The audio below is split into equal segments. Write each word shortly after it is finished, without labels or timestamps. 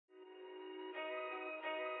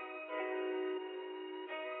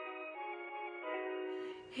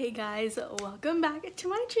Hey guys, welcome back to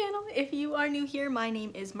my channel. If you are new here, my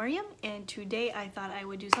name is Mariam and today I thought I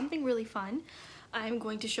would do something really fun. I'm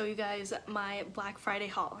going to show you guys my Black Friday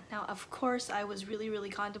haul. Now, of course, I was really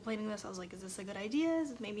contemplating this. I was like, is this a good idea?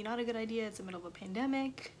 Is it maybe not a good idea? It's the middle of a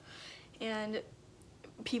pandemic and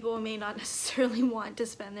people may not necessarily want to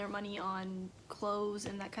spend their money on clothes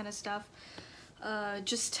and that kind of stuff.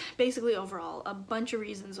 Just basically overall, a bunch of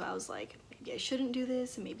reasons why I was like, maybe I shouldn't do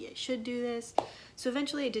this and maybe I should do this. So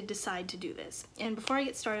eventually I did decide to do this. And before I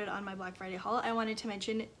get started on my Black Friday haul, I wanted to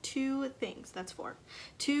mention two things. That's four.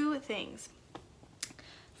 Two things.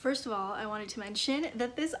 First of all, I wanted to mention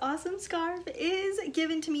that this awesome scarf is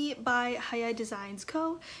given to me by Haya Designs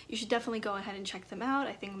Co. You should definitely go ahead and check them out.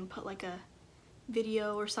 I think I'm gonna put like a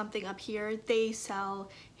video or something up here. They sell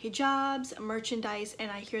hijabs, merchandise,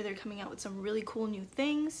 and I hear they're coming out with some really cool new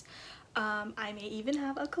things. I may even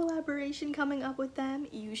have a collaboration coming up with them.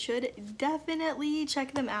 You should definitely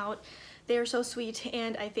check them out. They are so sweet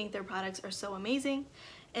and I think their products are so amazing.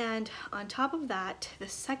 And on top of that, the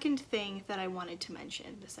second thing that I wanted to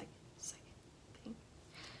mention,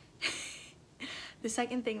 the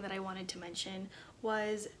second thing that I wanted to mention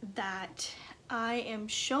was that I am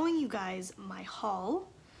showing you guys my haul.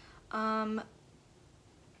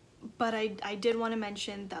 But I did want to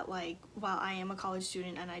mention that, like, while I am a college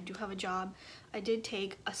student and I do have a job, I did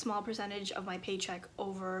take a small percentage of my paycheck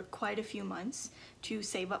over quite a few months to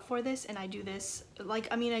save up for this, and I do this, like,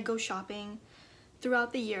 I mean, I go shopping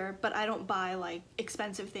throughout the year, but I don't buy like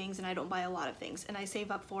expensive things and I don't buy a lot of things, and I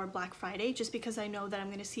save up for Black Friday just because I know that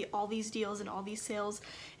I'm gonna see all these deals and all these sales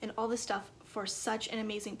and all this stuff for such an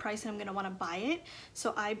amazing price and I'm gonna want to buy it.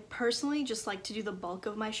 So I personally just like to do the bulk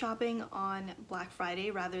of my shopping on Black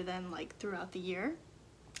Friday rather than like throughout the year,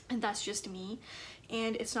 and that's just me.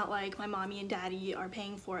 And it's not like my mommy and daddy are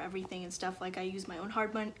paying for everything and stuff. Like, I use my own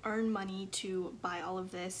hard-earned money to buy all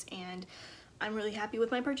of this, and I'm really happy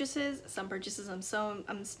with my purchases. Some purchases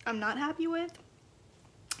I'm not happy with.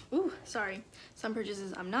 Ooh, sorry. Some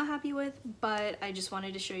purchases I'm not happy with, but I just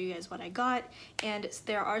wanted to show you guys what I got. And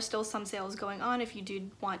there are still some sales going on if you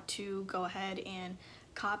do want to go ahead and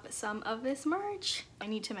cop some of this merch.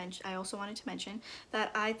 I also wanted to mention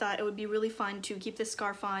that I thought it would be really fun to keep this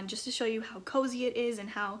scarf on just to show you how cozy it is and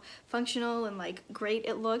how functional and like great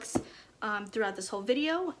it looks throughout this whole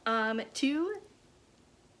video. To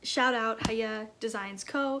shout out Haya Designs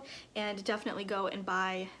Co. and definitely go and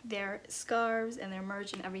buy their scarves and their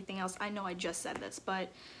merch and everything else. I know I just said this,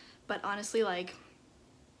 but honestly, like,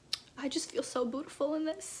 I just feel so beautiful in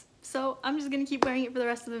this. So I'm just gonna keep wearing it for the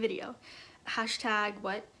rest of the video. Hashtag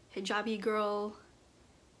what? Hijabi girl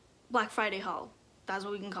Black Friday haul. That's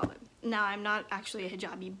what we can call it. Now, I'm not actually a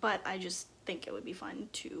hijabi, but I just think it would be fun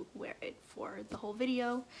to wear it for the whole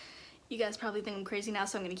video. You guys probably think I'm crazy now,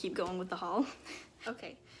 so I'm gonna keep going with the haul.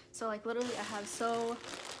 Okay, so like literally I have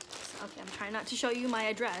okay, I'm trying not to show you my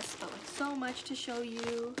address, but like so much to show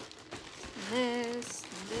you. This,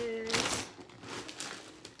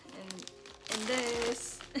 and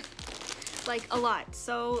this. Like a lot.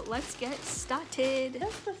 So let's get started.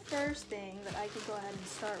 That's the first thing that I could go ahead and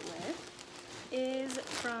start with is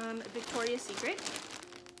from Victoria's Secret.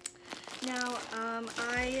 Now,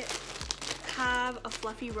 I have a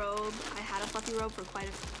fluffy robe. I had a fluffy robe for quite a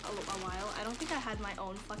while. I don't think I had my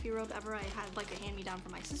own fluffy robe ever. I had like a hand-me-down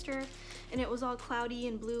from my sister, and it was all cloudy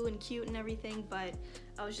and blue and cute and everything, but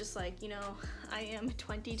I was just like, you know, I am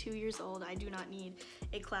 22 years old. I do not need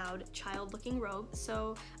a cloud child-looking robe,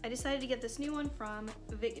 so I decided to get this new one from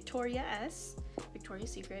Victoria's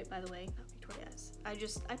Secret, by the way, not Victoria S.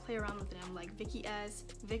 I play around with it. I'm like Vicky S,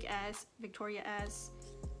 Vic S, Victoria S.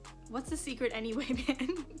 What's the secret anyway,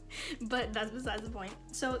 man? But that's besides the point.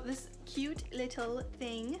 So this cute little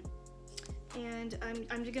thing, and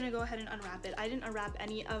I'm just gonna go ahead and unwrap it. I didn't unwrap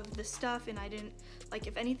any of the stuff, and I didn't, like,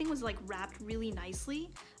 if anything was like wrapped really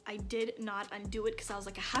nicely, I did not undo it because I was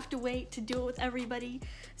like, I have to wait to do it with everybody.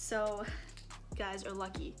 So you guys are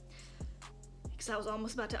lucky, because I was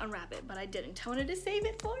almost about to unwrap it, but I didn't. I wanted to save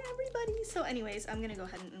it for everybody. So anyways, I'm gonna go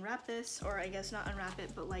ahead and unwrap this, or I guess not unwrap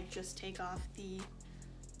it, but like just take off the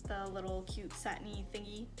little cute satiny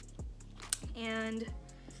thingy, and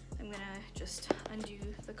I'm gonna just undo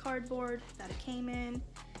the cardboard that it came in,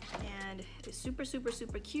 and it is super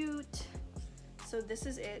cute. So this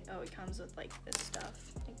is it. Oh, it comes with like this stuff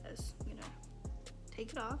like this. I'm gonna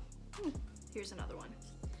take it off. Here's another one.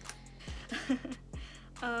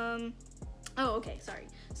 Oh, okay, sorry.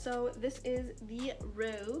 So this is the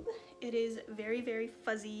robe. It is very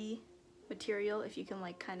fuzzy material, if you can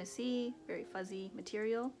like kind of see, very fuzzy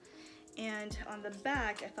material. And on the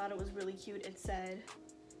back, I thought it was really cute. It said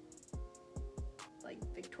like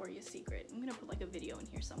Victoria's Secret. I'm gonna put like a video in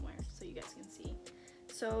here somewhere so you guys can see.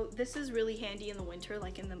 So this is really handy in the winter,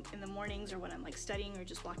 like in the mornings or when I'm like studying or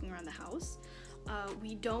just walking around the house.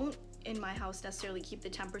 We don't in my house necessarily keep the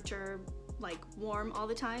temperature like warm all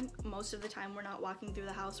the time. Most of the time we're not walking through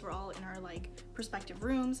the house, we're all in our like respective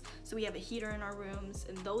rooms, so we have a heater in our rooms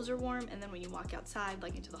and those are warm, and then when you walk outside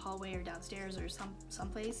like into the hallway or downstairs or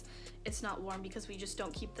someplace, it's not warm because we just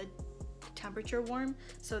don't keep the temperature warm.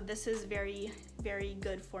 So this is very, very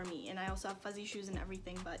good for me. And I also have fuzzy shoes and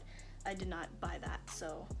everything, but I did not buy that,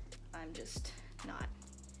 so I'm just not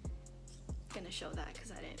gonna show that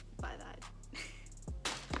because I didn't buy that.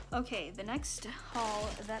 Okay, the next haul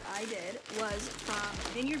that I did was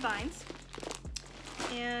from Vineyard Vines.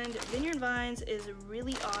 And Vineyard Vines is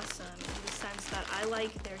really awesome in the sense that I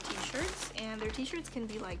like their t-shirts, and their t-shirts can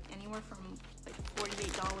be like anywhere from like $48,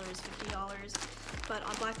 $50, but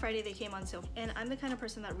on Black Friday they came on sale. And I'm the kind of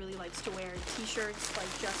person that really likes to wear t-shirts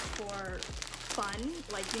like just for fun,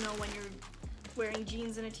 like, you know, when you're wearing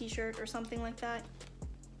jeans and a t-shirt or something like that.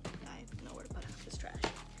 I have nowhere to put half this trash.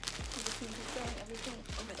 I'm just gonna be throwing everything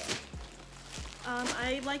over there.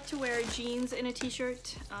 I like to wear jeans in a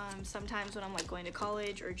t-shirt sometimes when I'm like going to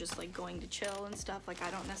college or just like going to chill and stuff. Like,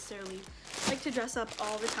 I don't necessarily like to dress up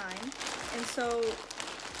all the time, and so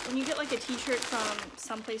when you get like a t-shirt from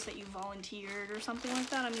someplace that you volunteered or something like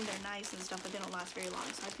that, I mean, they're nice and stuff, but they don't last very long.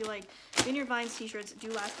 So I feel like Vineyard Vines t-shirts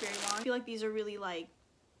do last very long. I feel like these are really like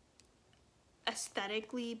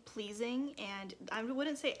aesthetically pleasing, and I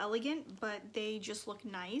wouldn't say elegant, but they just look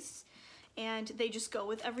nice and they just go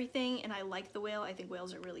with everything, and I like the whale. I think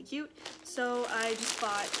whales are really cute. So I just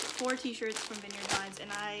bought 4 t-shirts from Vineyard Vines, and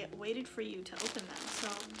I waited for you to open them. So,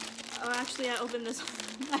 oh, actually I opened this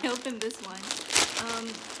I opened this one.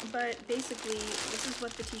 But basically this is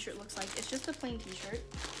what the t-shirt looks like. It's just a plain t-shirt.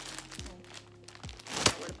 I don't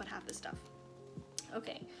know where to put half this stuff.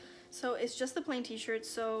 Okay, so it's just the plain t-shirt.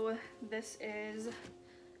 So this is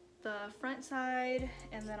the front side,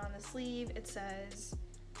 and then on the sleeve it says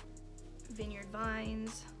Vineyard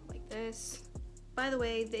Vines, like this. By the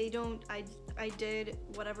way, they don't, I did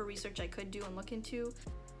whatever research I could do and look into.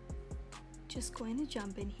 Just going to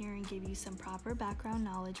jump in here and give you some proper background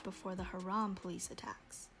knowledge before the Haram police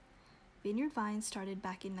attacks. Vineyard Vines started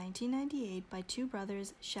back in 1998 by 2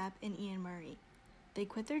 brothers, Shep and Ian Murray. They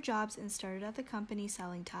quit their jobs and started at the company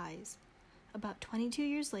selling ties. About 22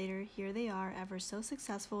 years later, here they are, ever so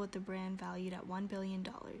successful with the brand valued at $1 billion.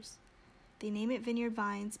 They name it Vineyard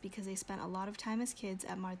Vines because they spent a lot of time as kids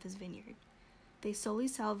at Martha's Vineyard. They solely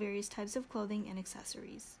sell various types of clothing and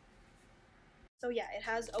accessories. So yeah, it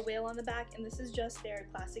has a whale on the back, and this is just their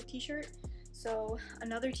classic t-shirt. So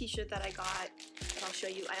another t-shirt that I got, that I'll show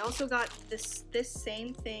you, I also got this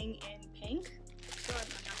same thing in pink. So I'm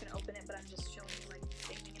not gonna open it, but I'm just showing you like the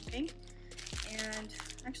same thing in pink. And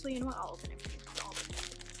actually, you know what, I'll open it for you.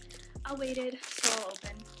 I waited, so I'll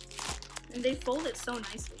open. And they fold it so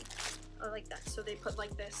nicely. I like that. So they put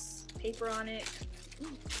like this paper on it,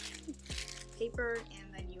 paper,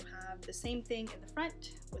 and then you have the same thing in the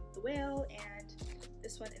front with the whale, and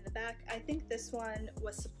this one in the back. I think this one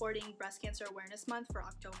was supporting Breast Cancer Awareness Month for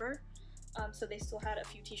October, so they still had a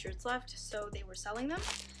few t-shirts left, so they were selling them.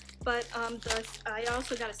 But I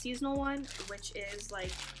also got a seasonal one, which is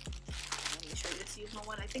like, let me show you the seasonal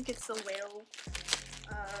one. I think it's the whale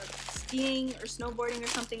skiing or snowboarding or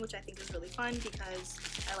something, which I think is really fun because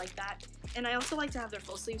I like that. And I also like to have their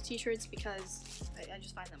full sleeves t-shirts because I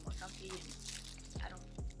just find them more comfy, and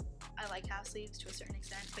I like half sleeves to a certain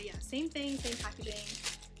extent. But yeah, same thing, same packaging,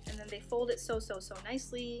 and then they fold it so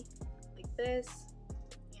nicely like this,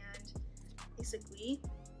 and basically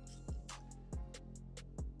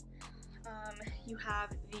you have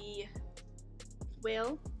the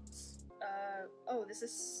whale. Oh, this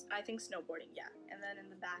is, I think, snowboarding, yeah. And then in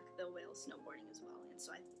the back, the whale snowboarding as well. And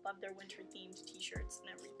so I love their winter themed t-shirts and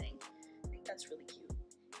everything. I think that's really cute.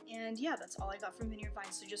 And yeah, that's all I got from Vineyard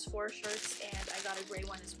Vines. So just 4 shirts, and I got a gray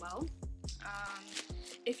one as well.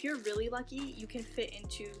 If you're really lucky, you can fit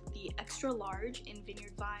into the extra large in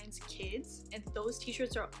Vineyard Vines Kids, and those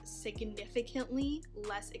t-shirts are significantly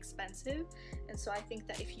less expensive. And so I think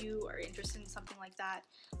that if you are interested in something like that,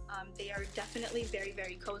 they are definitely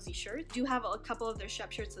very cozy shirts. Do have a couple of their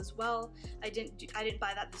Shep shirts as well. I didn't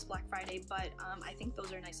buy that this Black Friday, but I think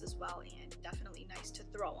those are nice as well, and definitely nice to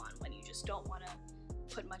throw on when you just don't want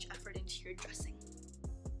to put much effort into your dressing.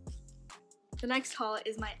 The next haul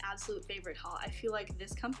is my absolute favorite haul. I feel like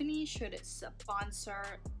this company should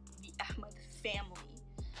sponsor the Ahmed family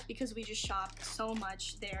because we just shop so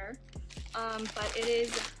much there. But it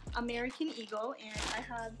is American Eagle, and I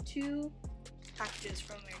have 2 packages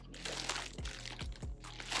from American Eagle.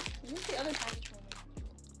 Where's the other package from American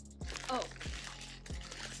Oh,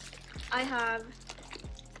 I have,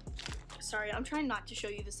 sorry, I'm trying not to show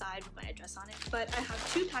you the side with my address on it, but I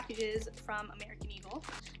have 2 packages from American Eagle.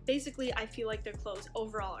 Basically, I feel like their clothes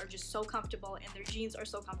overall are just so comfortable and their jeans are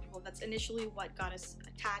so comfortable. That's initially what got us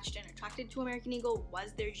attached and attracted to American Eagle,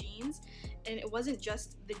 was their jeans. And it wasn't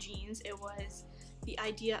just the jeans, it was the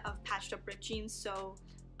idea of patched up ripped jeans. So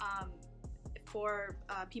for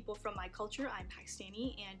people from my culture, I'm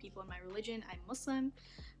Pakistani, and people in my religion, I'm Muslim.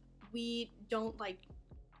 We don't like,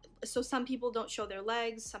 so some people don't show their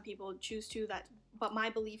legs, some people choose to, but my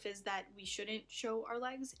belief is that we shouldn't show our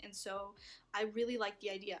legs. And so I really like the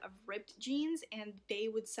idea of ripped jeans, and they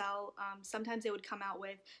would sell, sometimes they would come out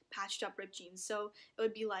with patched up ripped jeans. So it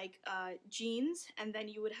would be like jeans, and then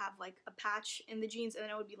you would have like a patch in the jeans, and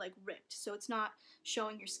then it would be like ripped. So it's not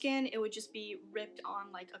showing your skin, it would just be ripped on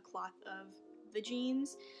like a cloth of the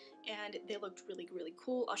jeans, and they looked really, really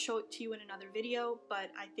cool. I'll show it to you in another video,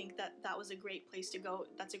 but I think that that was a great place to go.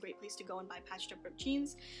 That's a great place to go and buy patched up ripped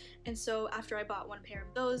jeans. And so after I bought 1 pair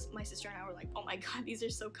of those, my sister and I were like, oh my god, these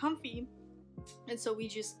are so comfy. And so we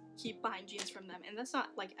just keep buying jeans from them, and that's not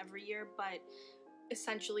like every year, but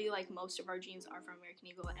essentially like most of our jeans are from American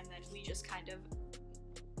Eagle, and then we just kind of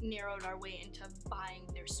narrowed our way into buying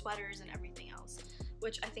their sweaters and everything else,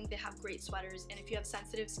 which I think they have great sweaters. And if you have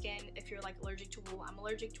sensitive skin, if you're like allergic to wool, I'm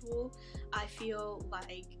allergic to wool, I feel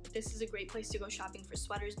like this is a great place to go shopping for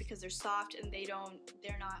sweaters because they're soft and I don't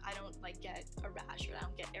like get a rash, or I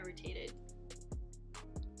don't get irritated.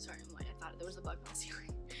 Sorry, I'm like, I thought there was a bug on the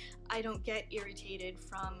ceiling. I don't get irritated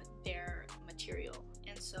from their material,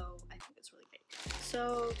 and so I think that's really great.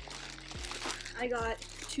 So I got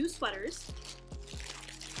 2 sweaters.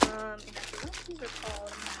 And actually, what these are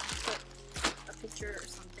called? Put a picture or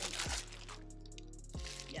something.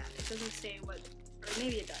 Yeah, it doesn't say what, or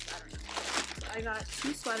maybe it does, I don't know. So I got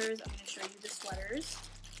 2 sweaters. I'm going to show you the sweaters.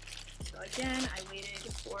 So again, I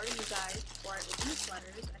waited for you guys before I opened the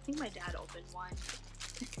sweaters. I think my dad opened one.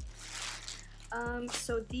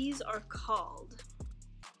 So these are called,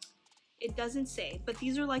 it doesn't say, but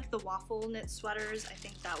these are like the waffle knit sweaters. I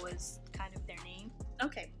think that was kind of their name.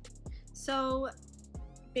 Okay, so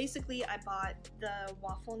basically I bought the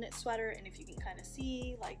waffle knit sweater, and if you can kind of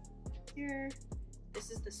see, like here, this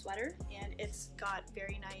is the sweater, and it's got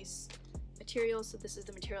very nice material. So this is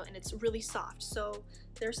the material, and it's really soft. So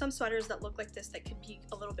there are some sweaters that look like this that could be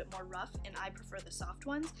a little bit more rough, and I prefer the soft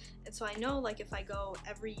ones. And so I know, like, if I go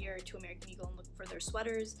every year to American Eagle and look for their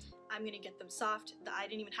sweaters, I'm gonna get them soft. I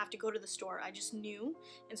didn't even have to go to the store, I just knew,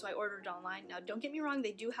 and so I ordered it online. Now don't get me wrong,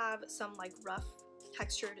 they do have some like rough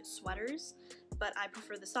textured sweaters, but I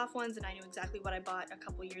prefer the soft ones, and I knew exactly what I bought a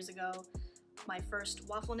couple years ago. My first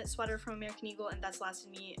waffle knit sweater from American Eagle, and that's lasted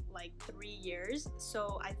me like 3 years.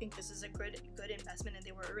 So I think this is a good investment, and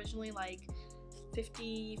they were originally like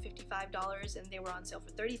 $50, $55, and they were on sale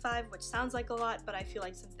for $35, which sounds like a lot, but I feel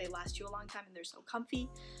like since they last you a long time and they're so comfy,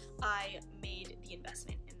 I made the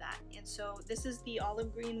investment in that. And so this is the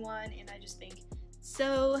olive green one, and I just think it's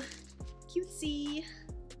so cutesy.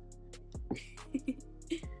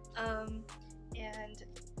 And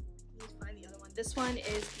let me find the other one. This one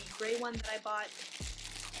is the gray one that I bought.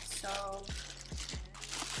 So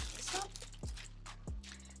this one,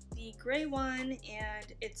 the gray one,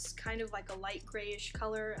 and it's kind of like a light grayish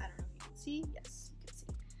color. I don't know if you can see. Yes, you can see.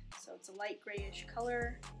 So it's a light grayish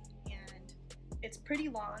color, and it's pretty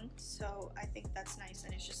long, so I think that's nice,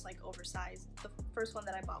 and it's just like oversized. The first one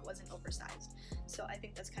that I bought wasn't oversized, so I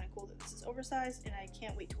think that's kind of cool that this is oversized, and I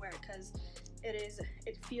can't wait to wear it because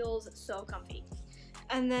it feels so comfy.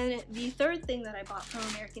 And then the third thing that I bought from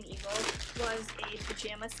American Eagle was a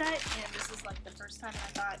pajama set, and this is like the first time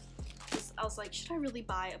I was like, should I really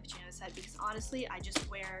buy a pajama set? Because honestly, I just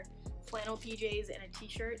wear flannel PJs and a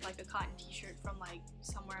t-shirt, like a cotton t-shirt from like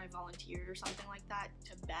somewhere I volunteered or something like that,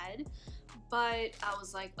 to bed. But I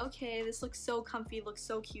was like, okay, this looks so comfy, looks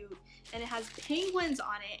so cute, and it has penguins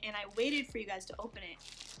on it, and I waited for you guys to open it.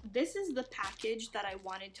 This is the package that I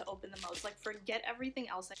wanted to open the most. Like, forget everything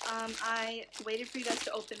else. I waited for you guys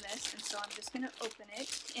to open this, and so I'm just gonna open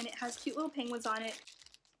it, and it has cute little penguins on it.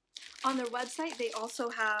 On their website, they also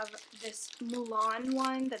have this Mulan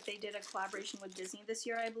one that they did a collaboration with Disney this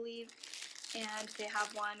year, I believe. And they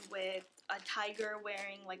have one with a tiger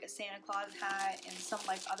wearing like a Santa Claus hat and some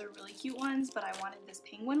like other really cute ones, but I wanted this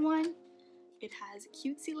penguin one. It has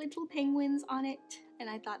cutesy little penguins on it, and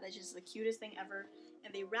I thought that's just the cutest thing ever.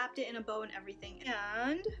 And they wrapped it in a bow and everything.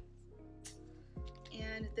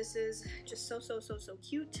 And this is just so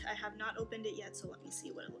cute. I have not opened it yet, so let me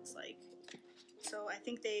see what it looks like. So I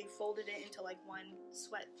think they folded it into like one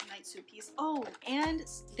sweat night suit piece. Oh, and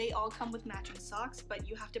they all come with matching socks, but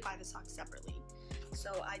you have to buy the socks separately.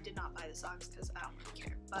 so I did not buy the socks because I don't really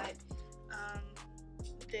care. But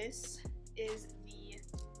this is the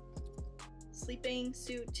sleeping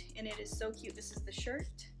suit, and it is so cute. This is the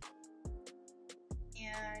shirt,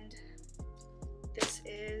 and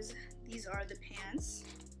these are the pants.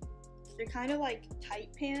 They're kind of like tight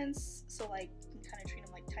pants, so like you can kind of treat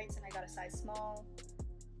them like tights, and I got a size small.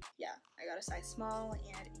 Yeah, I got a size small,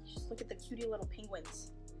 and just look at the cutie little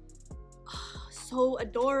penguins. Oh, so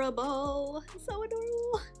adorable, so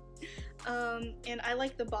adorable. And I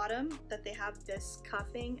like the bottom, that they have this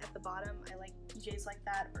cuffing at the bottom. I like PJs like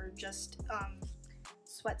that, or just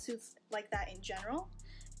sweatsuits like that in general.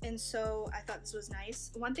 And so I thought this was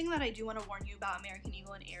nice. One thing that I do want to warn you about American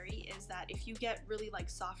Eagle and Aerie is that if you get really like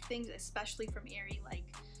soft things, especially from Aerie, like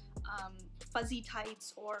fuzzy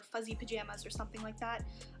tights or fuzzy pajamas or something like that,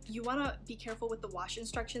 you want to be careful with the wash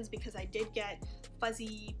instructions, because I did get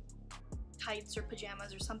fuzzy tights or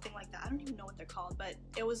pajamas or something like that. I don't even know what they're called, but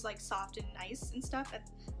it was like soft and nice and stuff at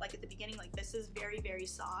the beginning. Like, this is very, very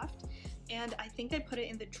soft, and I think I put it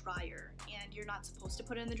in the dryer, and you're not supposed to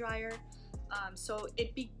put it in the dryer. So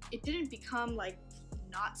it didn't become like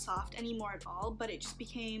not soft anymore at all, but it just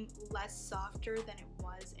became less softer than it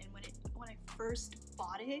was. And when I first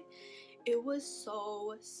bought it, it was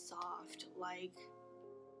so soft. Like,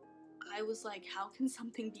 I was like, how can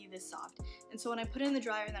something be this soft? And so when I put it in the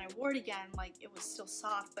dryer and then I wore it again, like, it was still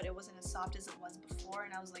soft, but it wasn't as soft as it was before.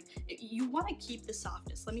 And I was like, you want to keep the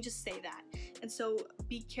softness, let me just say that. And so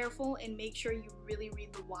be careful and make sure you really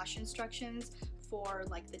read the wash instructions for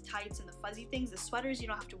like the tights and the fuzzy things. The sweaters, you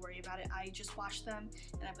don't have to worry about it. I just washed them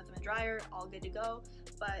and I put them in the dryer, all good to go.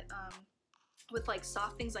 But with like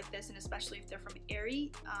soft things like this, and especially if they're from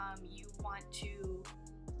Aerie, you want to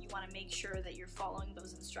make sure that you're following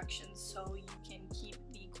those instructions so you can keep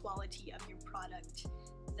the quality of your product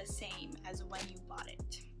the same as when you bought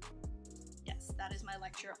it. Yes, that is my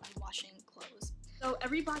lecture on washing clothes. So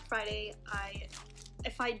every Black Friday,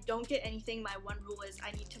 if I don't get anything, my one rule is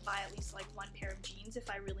I need to buy at least like one pair of jeans if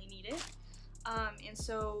I really need it. And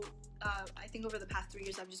so I think over the past 3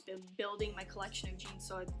 years I've just been building my collection of jeans.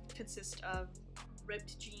 So it consists of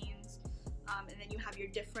ripped jeans, and then you have your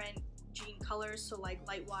different jean colors, so like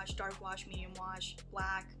light wash, dark wash, medium wash,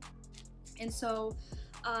 black. And so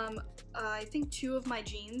I think 2 of my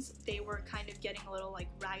jeans, they were kind of getting a little like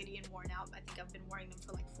raggedy and worn out. I think I've been wearing them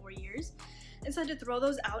for like 4 years, and so I had to throw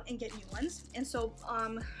those out and get new ones. And so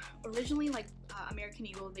originally, like American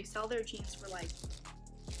Eagle, they sell their jeans for like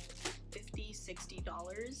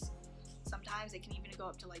 $50–$60. Sometimes it can even go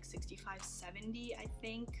up to like $65–$70, I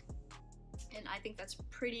think, and I think that's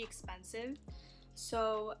pretty expensive.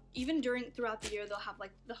 So even throughout the year, they'll have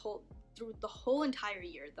like through the whole entire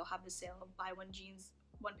year, they'll have the sale of buy one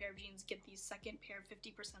pair of jeans, get the second pair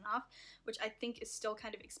 50% off, which I think is still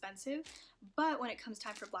kind of expensive. But when it comes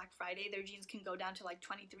time for Black Friday, their jeans can go down to like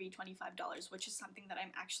 $23–$25, which is something that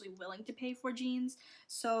I'm actually willing to pay for jeans.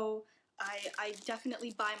 So I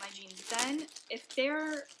definitely buy my jeans then. If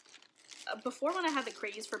they're before, when I had the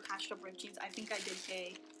craze for patched up ripped jeans, I think I did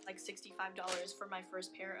pay like $65 for my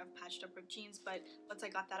first pair of patched up ripped jeans, but once I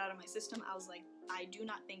got that out of my system, I was like, I do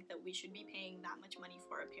not think that we should be paying that much money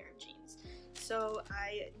for a pair of jeans. So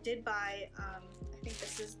I did buy, I think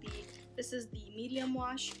this is the medium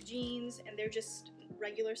wash jeans, and they're just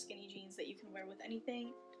regular skinny jeans that you can wear with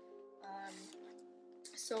anything.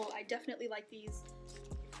 So I definitely like these.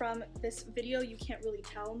 From this video, you can't really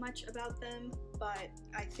tell much about them, but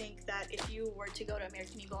I think that if you were to go to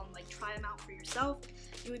American Eagle and like try them out for yourself,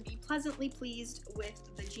 you would be pleasantly pleased with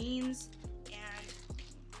the jeans. And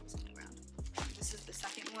this is the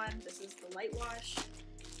second one. This is the light wash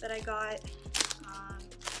that I got.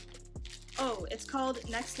 Oh, it's called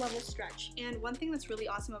Next Level Stretch. And one thing that's really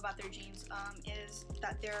awesome about their jeans is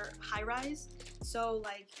that they're high rise. So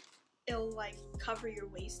like, it'll like cover your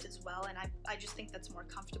waist as well, and I just think that's more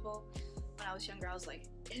comfortable. When I was younger, I was like,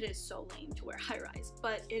 it is so lame to wear high rise,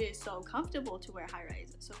 but it is so comfortable to wear high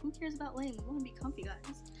rise. So who cares about lame? We want to be comfy,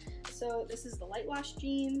 guys. So this is the light wash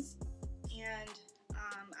jeans, and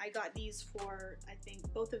I got these for, I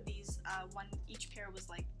think both of these, each pair was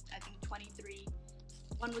like, I think 23.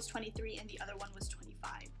 One was 23 and the other one was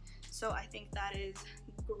 25. So I think that is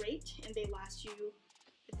great, and they last you,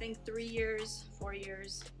 I think 3 years, 4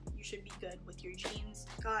 years. You should be good with your jeans.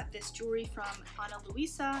 Got this jewelry from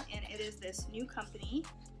Luisa, and it is this new company.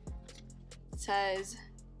 It says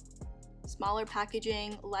smaller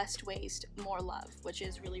packaging, less waste, more love, which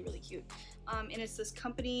is really, really cute. And it's this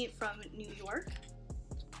company from New York,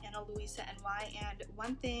 Luisa NY. And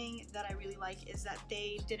one thing that I really like is that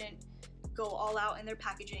they didn't go all out in their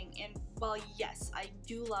packaging. And while yes, I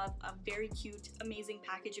do love a very cute, amazing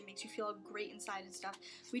package, it makes you feel great inside and stuff,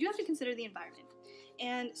 we do have to consider the environment.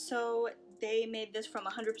 And so they made this from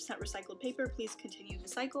 100% recycled paper. Please continue the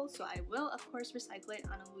cycle. So I will, of course, recycle it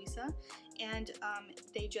on a Luisa. And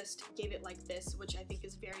they just gave it like this, which I think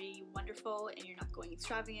is very wonderful, and you're not going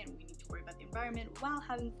extravagant. We need to worry about the environment while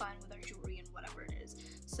having fun with our jewelry and whatever it is.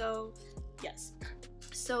 So yes.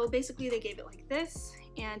 So basically they gave it like this,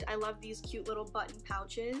 and I love these cute little button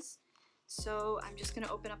pouches. So I'm just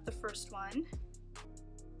gonna open up the first one.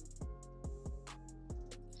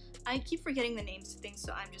 I keep forgetting the names to things,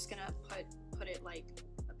 so I'm just gonna put it like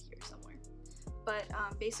up here somewhere. But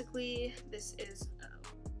basically this is,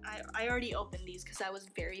 I already opened these because I was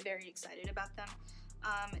very excited about them.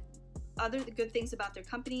 Other good things about their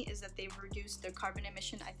company is that they've reduced their carbon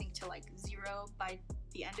emission, I think, to like 0 by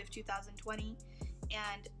the end of 2020.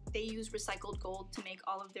 And they use recycled gold to make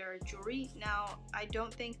all of their jewelry. Now, I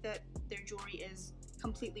don't think that their jewelry is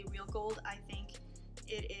completely real gold. I think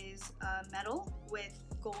it is metal with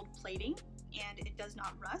gold plating, and it does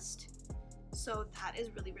not rust. So that is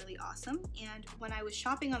really awesome. And when I was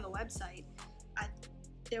shopping on the website,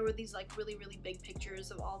 there were these like really big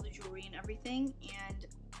pictures of all the jewelry and everything. And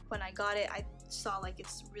when I got it, I saw like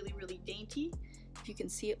it's really dainty. If you can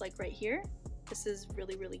see it like right here, this is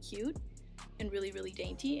really cute and really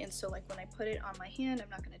dainty. And so like when I put it on my hand, I'm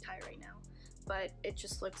not going to tie it right now, but it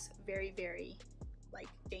just looks very like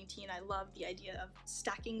dainty, and I love the idea of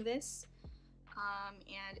stacking this.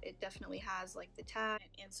 And it definitely has like the tag,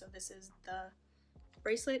 and so this is the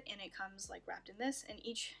bracelet, and it comes like wrapped in this, and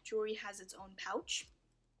each jewelry has its own pouch.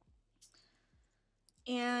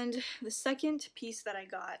 And the second piece that I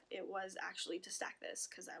got, it was actually to stack this,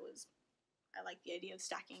 because I like the idea of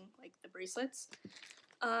stacking like the bracelets.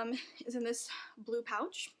 Is in this blue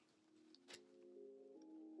pouch,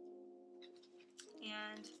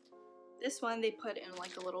 and this one they put in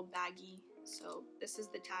like a little baggie. So this is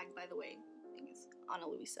the tag, by the way. I think it's Ana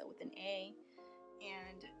Luisa with an A,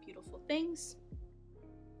 and beautiful things.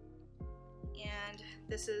 And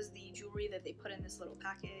this is the jewelry that they put in this little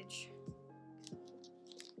package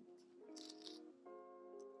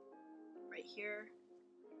right here.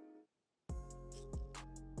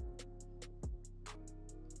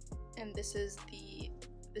 And this is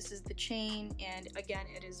the chain, and again,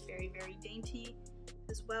 it is very dainty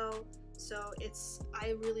as well. So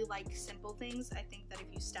I really like simple things. I think that if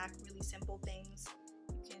you stack really simple things,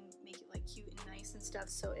 you can make it like cute and nice and stuff.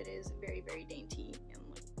 So it is very dainty, and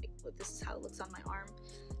like this is how it looks on my arm.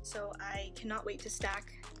 So I cannot wait to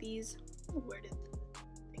stack these. Oh, where did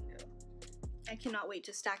the thing go? I cannot wait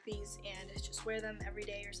to stack these and just wear them every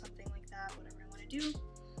day or something like that, whatever I want to do.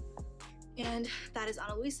 And that is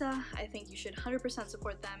Ana Luisa. I think you should 100%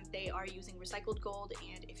 support them. They are using recycled gold,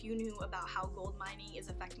 and if you knew about how gold mining is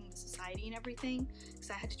affecting the society and everything, because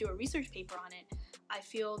I had to do a research paper on it, I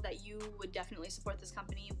feel that you would definitely support this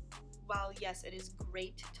company. While yes, it is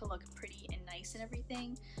great to look pretty and nice and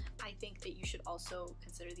everything, I think that you should also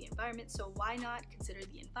consider the environment. So why not consider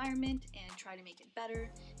the environment and try to make it better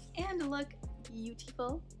and look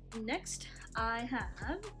beautiful? Next,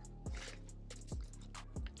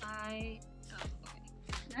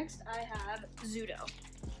 Next I have Zudo.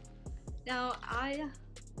 Now I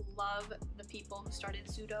love the people who started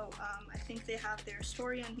Zudo. I think they have their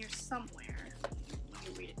story on here somewhere. Let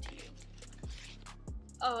me read it to you.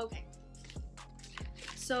 Oh, okay.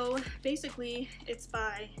 So basically it's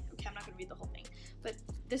by, okay, I'm not gonna read the whole thing, but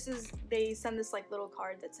they send this like little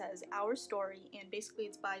card that says our story, and basically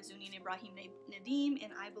it's by Zunin Ibrahim Nadim,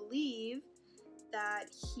 and I believe that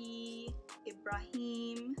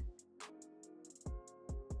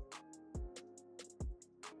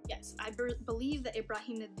I believe that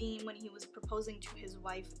Ibrahim Nadim, when he was proposing to his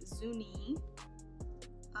wife Zuni,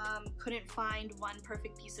 couldn't find one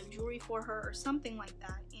perfect piece of jewelry for her or something like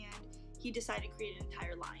that, and he decided to create an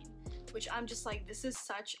entire line, which I'm just like, this is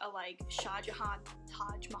such a like Shah Jahan,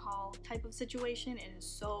 Taj Mahal type of situation, and it's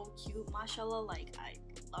so cute, mashallah, like I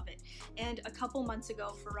love it. And a couple months ago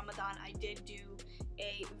for Ramadan, I did do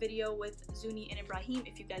a video with Zuni and Ibrahim.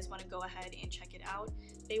 If you guys want to go ahead and check it out,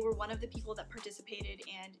 they were one of the people that participated,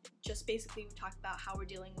 and just basically we talked about how we're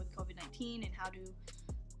dealing with COVID-19 and how to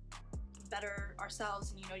better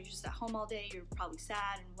ourselves. And you know, you're just at home all day, you're probably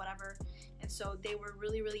sad and whatever, and so they were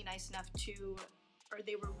really nice enough to, or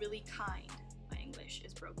they were really kind, my English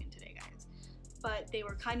is broken today guys, but they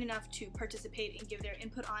were kind enough to participate and give their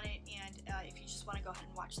input on it. And if you just want to go ahead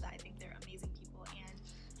and watch that, I think they're amazing people, and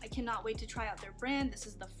I cannot wait to try out their brand. This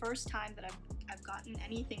is the first time that I've gotten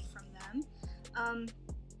anything from them.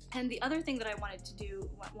 And the other thing that I wanted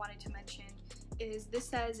to mention is this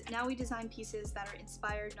says, now we design pieces that are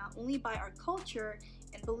inspired not only by our culture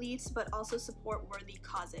and beliefs, but also support worthy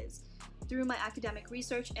causes. Through my academic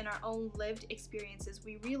research and our own lived experiences,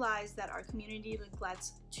 we realize that our community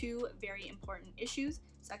neglects two very important issues: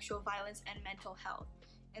 sexual violence and mental health.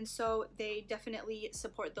 And so they definitely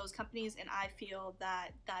support those companies, and I feel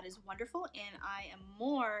that that is wonderful, and I am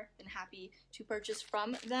more than happy to purchase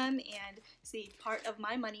from them and see part of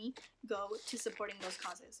my money go to supporting those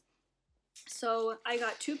causes. So I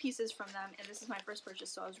got 2 pieces from them, and this is my first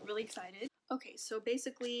purchase, so I was really excited. Okay, so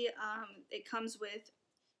basically it comes with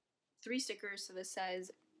 3 stickers. So this says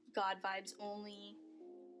God Vibes Only,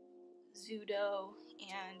 Zudo,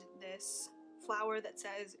 and this flower that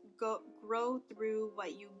says grow through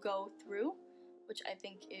what you go through, which I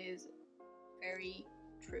think is very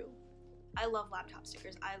true. I love laptop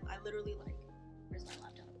stickers. I literally like, where's my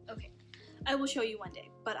laptop? Okay, I will show you one day,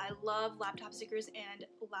 but I love laptop stickers, and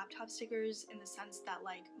laptop stickers in the sense that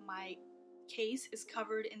like my case is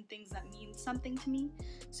covered in things that mean something to me.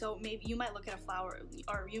 So maybe you might look at a flower,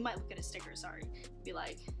 or you might look at a sticker, sorry, and be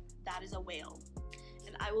like, that is a whale.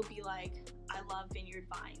 And I will be like, I love Vineyard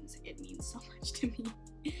Vines. It means so much to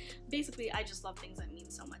me. Basically, I just love things that mean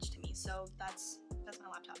so much to me. So that's my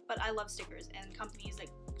laptop. But I love stickers, and companies that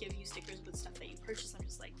give you stickers with stuff that you purchase, I'm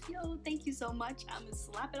just like, yo, thank you so much. I'm gonna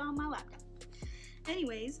slap it on my laptop.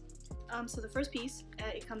 Anyways, so the first piece,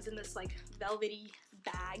 it comes in this like velvety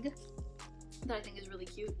bag that I think is really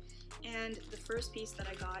cute. And the first piece that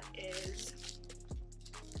I got is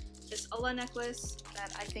this necklace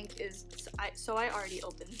that I think is, so I already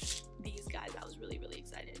opened these guys. I was really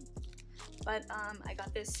excited. But I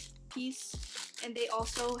got this piece, and they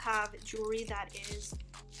also have jewelry that is,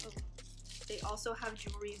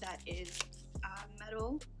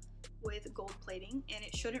 metal with gold plating, and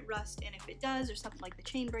it shouldn't rust, and if it does, or something like the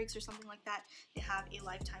chain breaks or something like that, they have a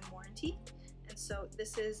lifetime warranty. And so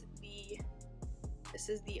this is the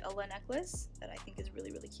necklace that I think is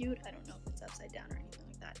really cute. I don't know if it's upside down or anything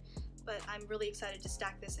like that, but I'm really excited to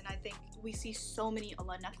stack this, and I think we see so many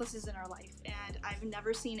Allah necklaces in our life, and I've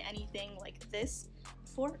never seen anything like this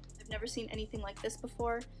before.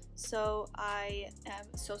 So I am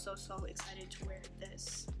so excited to wear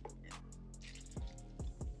this.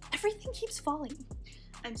 Everything keeps falling.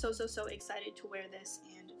 I'm so excited to wear this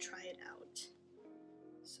and try it out.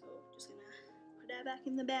 So just gonna put that back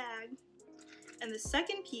in the bag. And the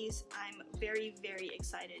second piece I'm very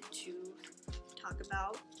excited to talk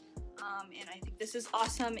about, and I think this is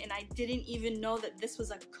awesome, and I didn't even know that this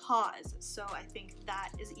was a cause, so I think that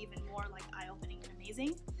is even more like eye-opening and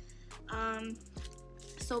amazing.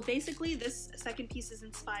 So basically this second piece is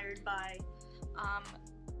inspired by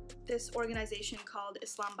this organization called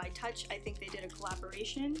Islam by Touch. I think they did a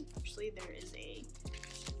collaboration. Actually, there is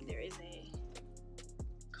a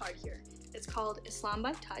card here. It's called Islam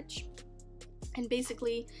by Touch, and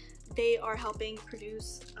basically they are helping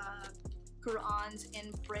produce Qur'ans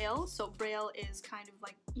in Braille. So Braille is kind of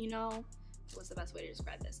like, you know, what's the best way to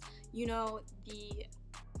describe this? You know,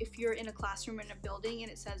 if you're in a classroom in a building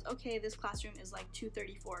and it says, okay, this classroom is like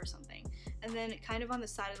 234 or something, and then kind of on the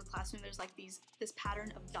side of the classroom there's like this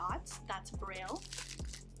pattern of dots, that's Braille.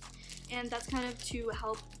 And that's kind of to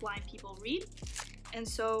help blind people read. And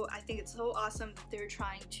so I think it's so awesome that they're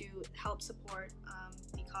trying to help support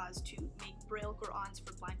the cause to make Braille Qur'ans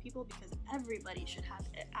for blind people, because everybody should have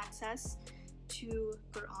access to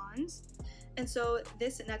Qur'ans. And so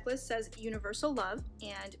this necklace says universal love,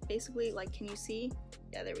 and basically, like, can you see?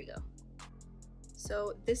 Yeah, there we go.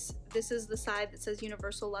 So this is the side that says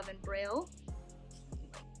universal love in Braille.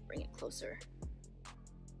 Like, bring it closer.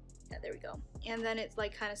 Yeah, there we go. And then it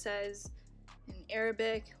like kind of says in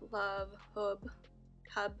Arabic, love, hub,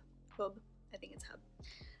 I think it's hub.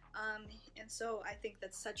 And so I think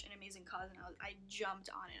that's such an amazing cause, and I jumped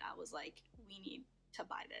on it. I was like, we need to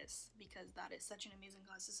buy this because that is such an amazing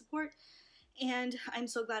cause to support, and I'm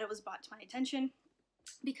so glad it was brought to my attention,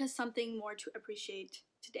 because something more to appreciate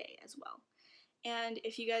today as well. And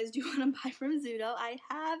if you guys do want to buy from Zudo, I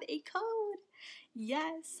have a code.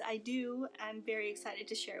 Yes, I do. I'm very excited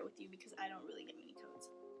to share it with you because I don't really get many codes,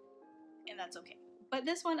 and that's okay. But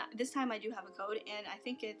this time I do have a code, and I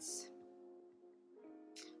think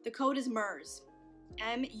the code is MERZ,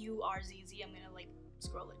 M-U-R-Z-Z. I'm gonna like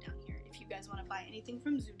scroll it down here if you guys want to buy anything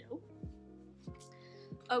from Zudo.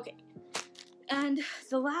 Okay, and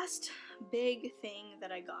the last big thing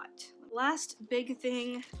that I got,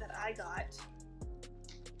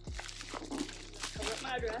 cover up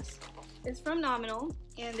my address, is from Nominal,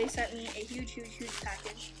 and they sent me a huge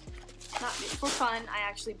package. Not for fun, I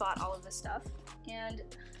actually bought all of this stuff, and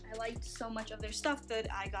I liked so much of their stuff that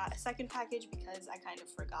I got a second package because I kind of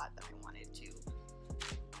forgot that I wanted to,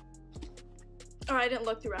 or I didn't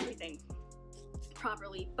look through everything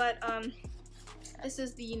properly. But this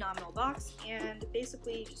is the Nominal box, and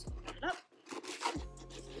basically just open it up.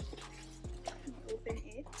 Open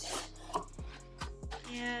it,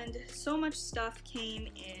 and so much stuff came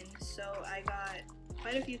in, so I got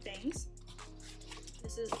quite a few things.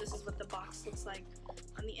 This is what the box looks like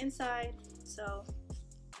on the inside. So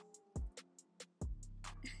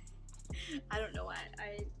I don't know why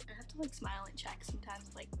I have to like smile and check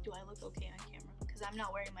sometimes, like, do I look okay on camera, because I'm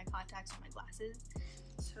not wearing my contacts or my glasses,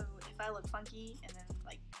 so if I look funky and then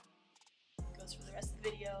like it goes for the rest of the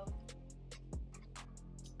video,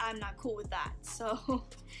 I'm not cool with that. So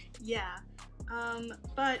yeah,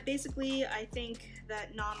 but basically I think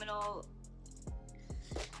that Nominal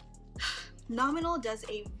does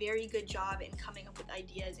a very good job in coming up with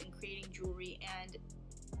ideas and creating jewelry, and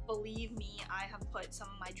believe me, I have put some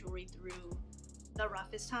of my jewelry through the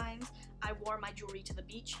roughest times. I wore my jewelry to the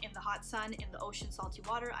beach in the hot sun, in the ocean salty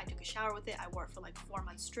water. I took a shower with it. I wore it for like 4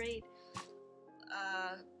 months straight.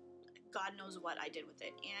 God knows what I did with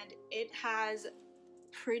it, and it has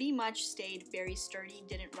pretty much stayed very sturdy,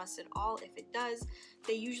 didn't rust at all. If it does,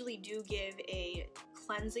 they usually do give a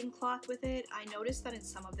cleansing cloth with it. I noticed that in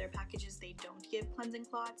some of their packages they don't give cleansing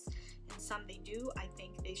cloths, and some they do. I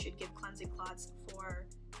think they should give cleansing cloths for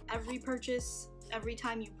every purchase, every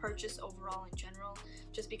time you purchase overall in general,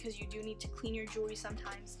 just because you do need to clean your jewelry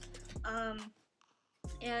sometimes.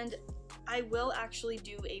 And I will actually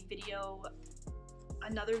do a video,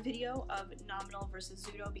 another video of Nominal versus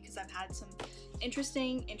Zudo, because I've had some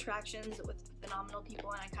interesting interactions with the Nominal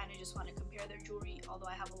people, and I kind of just want to compare their jewelry, although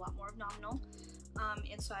I have a lot more of Nominal.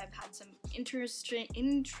 And so I've had some interesting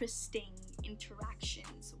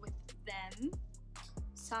interactions with them,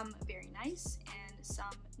 some very nice and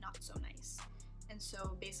some not so nice. And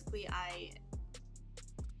so basically I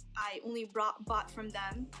only bought from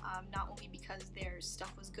them, not only because their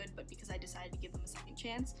stuff was good, but because I decided to give them a second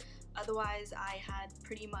chance. Otherwise, I had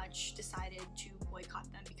pretty much decided to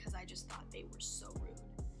boycott them because I just thought they were so rude.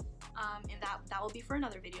 And that will be for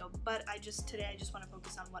another video, but today I just want to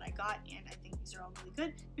focus on what I got, and I think these are all really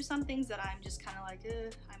good. There's some things that I'm just kind of like,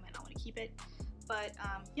 I might not want to keep it, but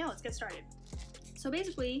yeah, let's get started. So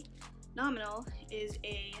basically, Nominal is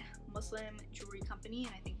a Muslim jewelry company,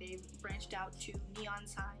 and I think they've branched out to neon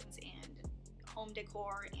signs and home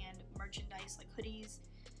decor and merchandise like hoodies,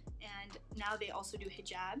 and now they also do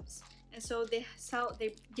hijabs. And so they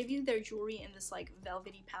give you their jewelry in this like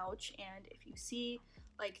velvety pouch, and if you see,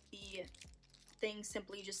 like, the thing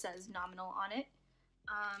simply just says Nominal on it.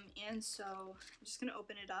 And so I'm just gonna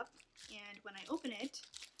open it up, and when I open it,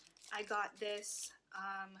 I got this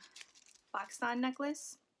Pakistan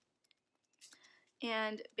necklace.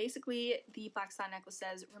 And basically the Pakistan necklace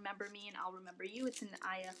says, "Remember me and I'll remember you." It's an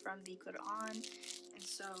ayah from the Quran. And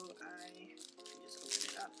so I just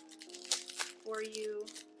open it up for you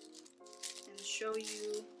and show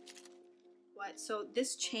you what. So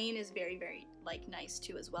this chain is very, very like nice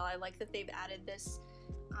too as well. I like that they've added this,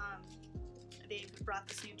 they've brought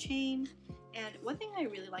this new chain. And one thing I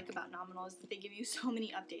really like about Nominal is that they give you so many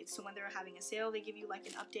updates. So when they're having a sale, they give you like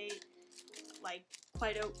an update like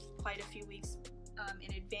quite a few weeks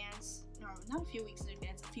in advance. No, not a few weeks in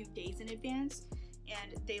advance, a few days in advance,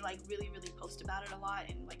 and they like really post about it a lot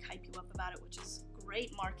and like hype you up about it, which is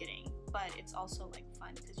great marketing, but it's also like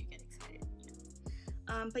fun because you get excited, you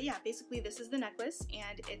know. But yeah, basically this is the necklace,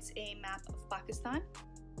 and it's a map of Pakistan,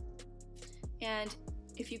 and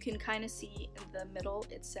if you can kind of see in the middle,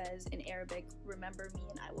 it says in Arabic, "Remember me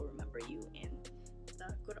and I will remember you," in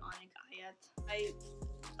the Quranic ayat.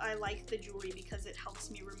 I like the jewelry because it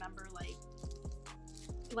helps me remember,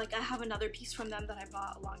 like I have another piece from them that I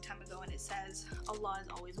bought a long time ago, and it says Allah is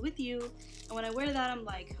always with you, and when I wear that I'm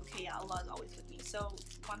like, okay, yeah, Allah is always with me. So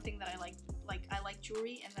one thing that I like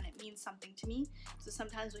jewelry, and then it means something to me. So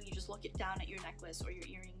sometimes when you just look it down at your necklace or your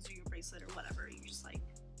earrings or your bracelet or whatever, you're just like,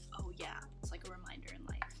 oh yeah, it's like a reminder in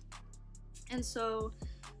life. And so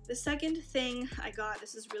the second thing I got,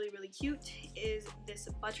 this is really cute, is this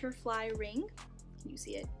butterfly ring. Can you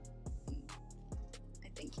see it? I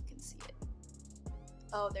think you can see it.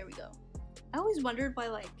 Oh, there we go. I always wondered why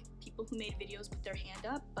like people who made videos put their hand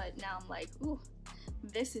up, but now I'm like, ooh,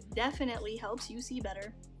 this definitely helps you see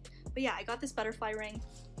better. But yeah, I got this butterfly ring.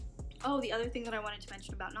 Oh, the other thing that I wanted to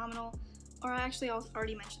mention about Nominal, or I actually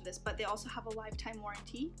already mentioned this, but they also have a lifetime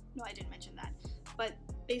warranty. No, I didn't mention that. But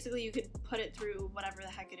basically you could put it through whatever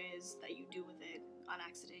the heck it is that you do with it on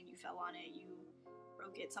accident. You fell on it, you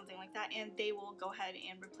get something like that, and they will go ahead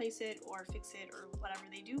and replace it or fix it or whatever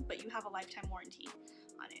they do, but you have a lifetime warranty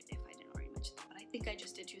on it, if I didn't already mention that, but I think I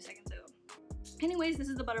just did 2 seconds ago. Anyways, this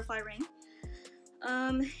is the butterfly ring.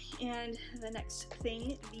 And the next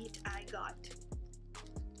thing that I got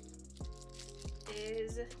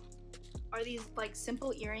are these like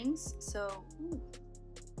simple earrings. So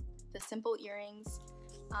the simple earrings,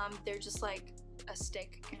 they're just like a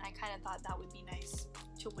stick, and I kind of thought that would be nice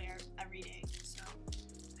to wear every day, so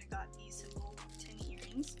I got these simple tin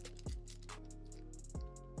earrings.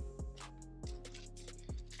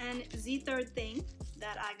 And the third thing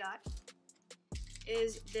that I got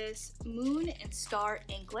is this moon and star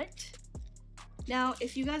anklet. Now,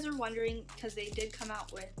 if you guys are wondering, because they did come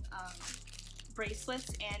out with bracelets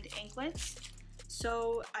and anklets,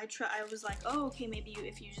 so I was like, oh, okay, maybe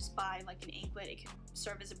if you just buy like an anklet, it can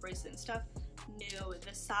serve as a bracelet and stuff. No,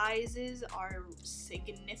 the sizes are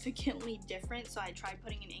significantly different, so I tried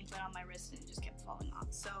putting an anklet on my wrist and it just kept falling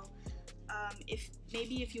off. So if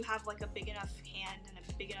you have like a big enough hand and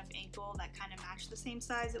a big enough ankle that kind of match the same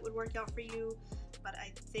size, it would work out for you, but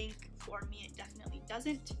I think for me it definitely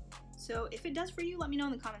doesn't. So if it does for you, let me know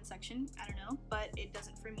in the comment section. I don't know, but it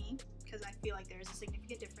doesn't for me because I feel like there is a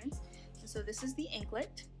significant difference. And so this is the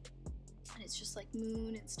anklet, and it's just like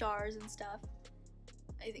moon and stars and stuff.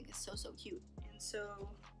 I think it's so cute. And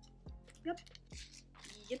so, yep,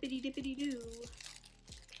 yippity dippity doo.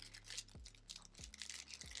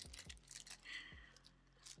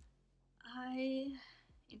 I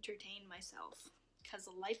entertain myself because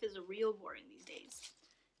life is real boring these days.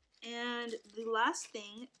 And the last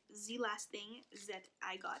thing that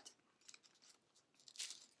I got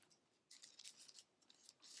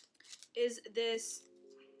is this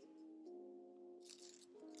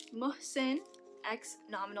Muhsen X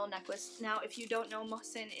Nominal Necklace. Now, if you don't know,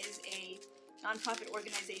 Muhsen is a non-profit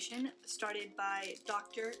organization started by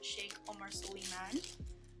Dr. Sheikh Omar Suleiman,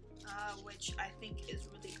 which I think is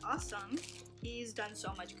really awesome. He's done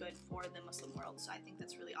so much good for the Muslim world, so I think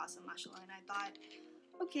that's really awesome, mashallah. And I thought,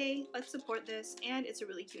 okay, let's support this. And it's a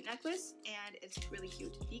really cute necklace, and it's really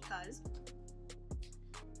cute because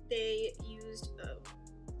they used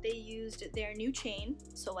their new chain,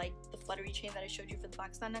 so like the fluttery chain that I showed you for the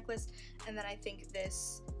Pakistan necklace, and then I think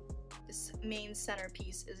this main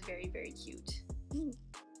centerpiece is very, very cute.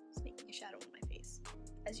 It's making a shadow on my face.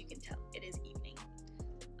 As you can tell, it is evening.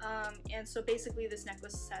 And so basically this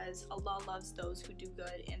necklace says Allah loves those who do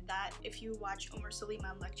good, and that, if you watch Omar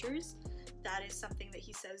Suleiman lectures, that is something that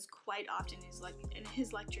he says quite often in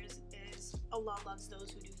his lectures is Allah loves those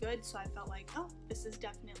who do good. So I felt like, oh, this is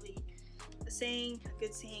definitely a saying, a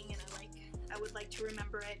good saying, and I would like to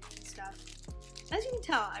remember it and stuff. As you can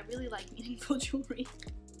tell, I really like meaningful jewelry.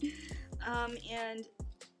 And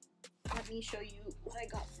let me show you what I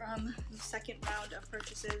got from the second round of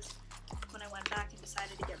purchases when I went back and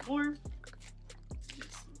decided to get more.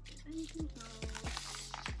 Let's see if there's anything else.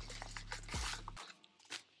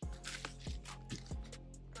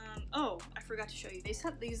 Oh, I forgot to show you. They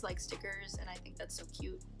sent these like stickers, and I think that's so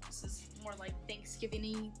cute. This is more like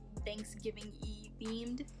Thanksgiving-y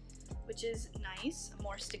themed, which is nice.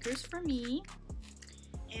 More stickers for me.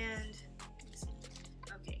 And let's see.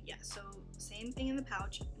 Okay, yeah, so same thing in the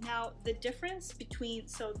pouch. Now the difference between,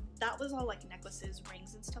 so that was all like necklaces,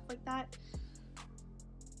 rings, and stuff like that.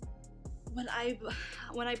 When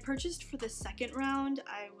I purchased for the second round,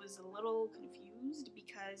 I was a little confused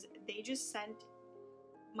because they just sent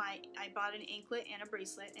I bought an anklet and a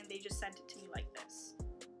bracelet, and they just sent it to me like this,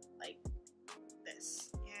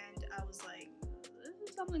 and I was like,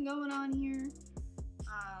 there's something going on here,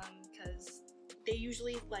 because they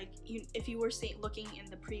usually, like, if you were looking in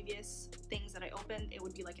the previous things that I opened, it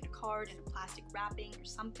would be like in a card and a plastic wrapping or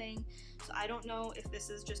something. So I don't know if this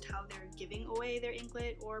is just how they're giving away their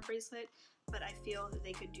anklet or bracelet, but I feel that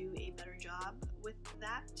they could do a better job with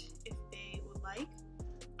that if they would like.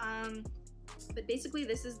 But basically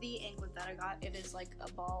this is the anklet that I got. It is like a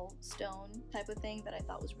ball stone type of thing that I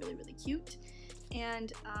thought was really, really cute.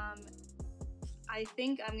 And I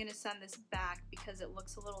think I'm gonna send this back because it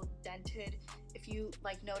looks a little dented. If you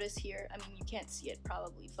like notice here, I mean, you can't see it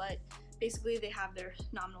probably, but basically they have their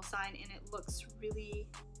nominal sign, and it looks a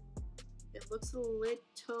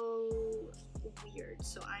little weird.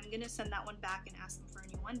 So I'm gonna send that one back and ask them for a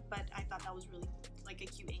new one, but I thought that was really like a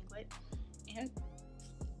cute anklet. And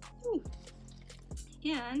ooh.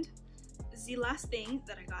 And the last thing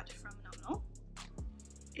that I got from Nominal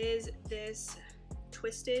is this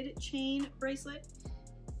twisted chain bracelet.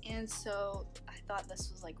 And so I thought this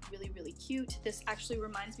was like really, really cute. This actually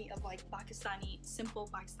reminds me of like simple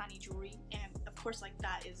Pakistani jewelry, and of course like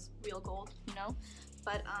that is real gold, you know,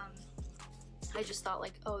 but I just thought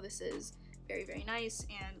like, oh, this is very, very nice,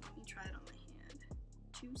 and let me try it on my hand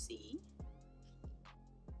to see.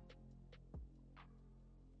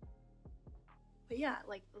 But yeah,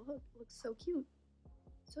 like, look, it looks so cute.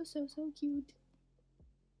 So cute.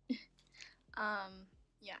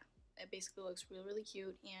 Yeah, it basically looks really, really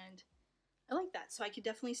cute, and I like that. So I could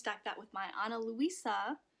definitely stack that with my Ana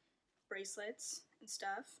Luisa bracelets and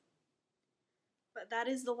stuff. But that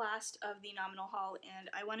is the last of the Nominal haul, and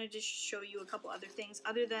I wanted to show you a couple other things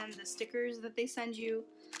other than the stickers that they send you.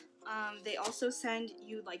 They also send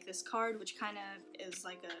you like this card, which kind of is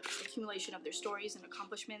like a accumulation of their stories and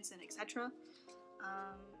accomplishments and etc.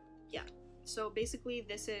 Yeah, so basically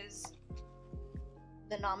this is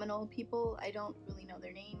the Nominal people. I don't really know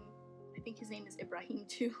their name. I think his name is Ibrahim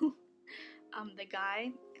too. The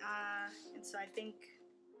guy, and so I think,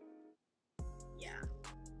 yeah,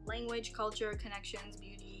 language, culture, connections,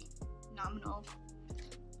 beauty, Nominal.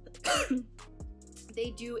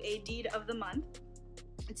 They do a deed of the month,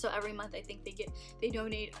 and so every month I think they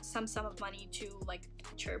donate some sum of money to like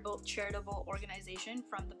a charitable organization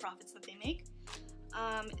from the profits that they make.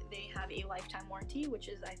 They have a lifetime warranty, which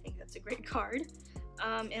is, I think that's a great card.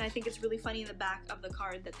 And I think it's really funny in the back of the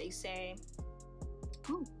card that they say,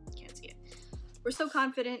 ooh, can't see it. We're so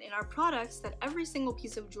confident in our products that every single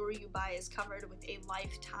piece of jewelry you buy is covered with a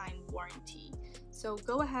lifetime warranty. So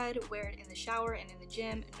go ahead, wear it in the shower and in the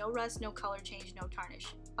gym. No rust, no color change, no tarnish.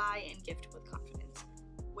 Buy and gift with confidence.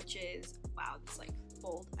 Which is, wow, it's like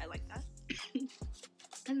bold. I like that.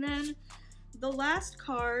 And then the last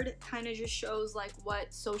card kind of just shows like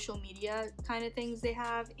what social media kind of things they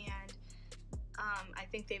have, and I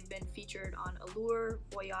think they've been featured on Allure,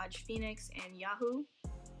 Voyage Phoenix, and Yahoo.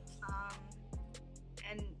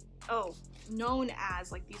 And oh, known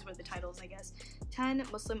as, like, these were the titles, I guess, 10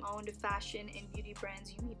 Muslim-owned fashion and beauty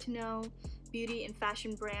brands you need to know. Beauty and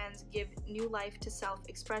fashion brands give new life to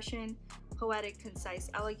self-expression. Poetic, concise,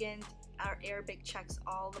 elegant. Our Arabic checks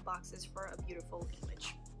all the boxes for a beautiful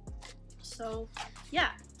image. So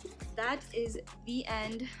yeah, that is the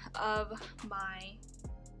end of my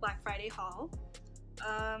Black Friday haul.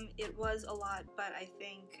 It was a lot, but I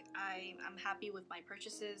think I'm happy with my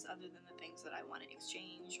purchases, other than the things that I want to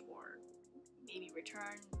exchange or maybe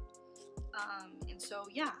return. And so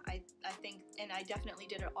yeah, I think, and I definitely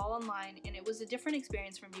did it all online, and it was a different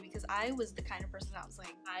experience for me because I was the kind of person that was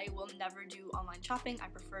like, I will never do online shopping. I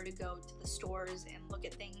prefer to go to the stores and look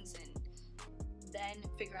at things and then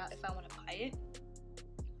figure out if I want to buy it.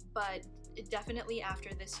 But it definitely,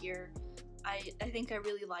 after this year, I think I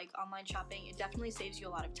really like online shopping. It definitely saves you a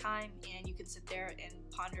lot of time, and you can sit there and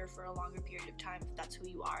ponder for a longer period of time if that's who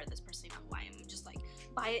you are. That's personally not who I am. I'm just like,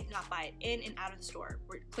 buy it, not buy it, in and out of the store.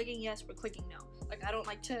 We're clicking yes, we're clicking no. Like, I don't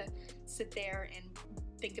like to sit there and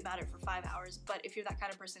think about it for 5 hours, but if you're that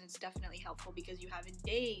kind of person, it's definitely helpful because you have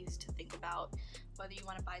days to think about whether you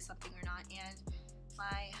want to buy something or not. And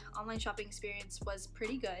my online shopping experience was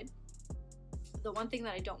pretty good. The one thing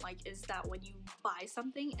that I don't like is that when you buy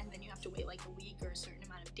something and then you have to wait like a week or a certain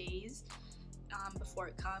amount of days before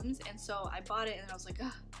it comes. And so I bought it and I was like,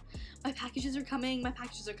 ugh, my packages are coming,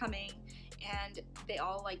 and they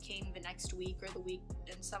all like came the next week or the week,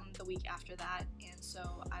 and some the week after that. And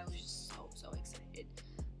so I was just so excited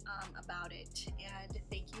about it. And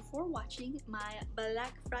thank you for watching my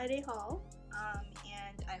Black Friday haul,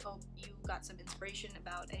 and I hope you got some inspiration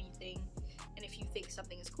about anything. And if you think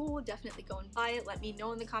something is cool, definitely go and buy it. Let me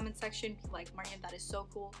know in the comment section. Be like, Mariam, that is so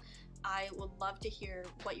cool. I would love to hear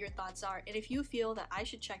what your thoughts are. And if you feel that I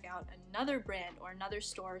should check out another brand or another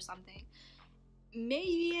store or something,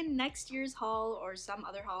 maybe in next year's haul or some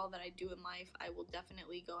other haul that I do in life, I will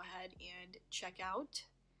definitely go ahead and check out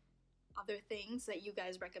other things that you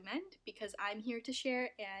guys recommend, because I'm here to share,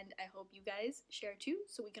 and I hope you guys share too,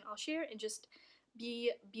 so we can all share and just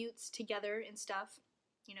be beauts together and stuff,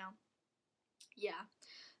 you know. Yeah.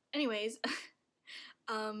 Anyways,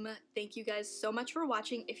 thank you guys so much for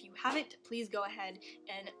watching. If you haven't, please go ahead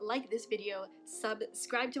and like this video,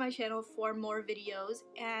 subscribe to my channel for more videos,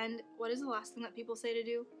 and what is the last thing that people say to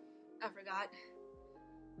do? I forgot.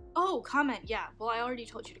 Oh, comment. Yeah, well, I already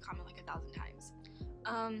told you to comment like 1,000 times.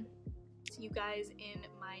 See you guys in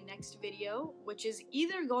my next video, which is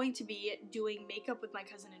either going to be doing makeup with my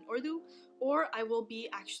cousin in Urdu, or I will be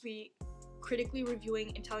actually critically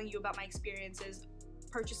reviewing and telling you about my experiences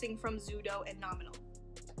purchasing from Zudo and Nominal.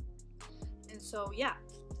 And so yeah,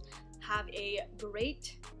 have a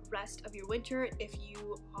great rest of your winter. If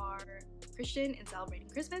you are Christian and celebrating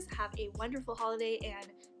Christmas, have a wonderful holiday and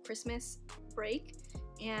Christmas break.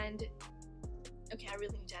 And okay, I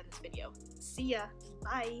really need to end this video. See ya.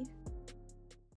 Bye.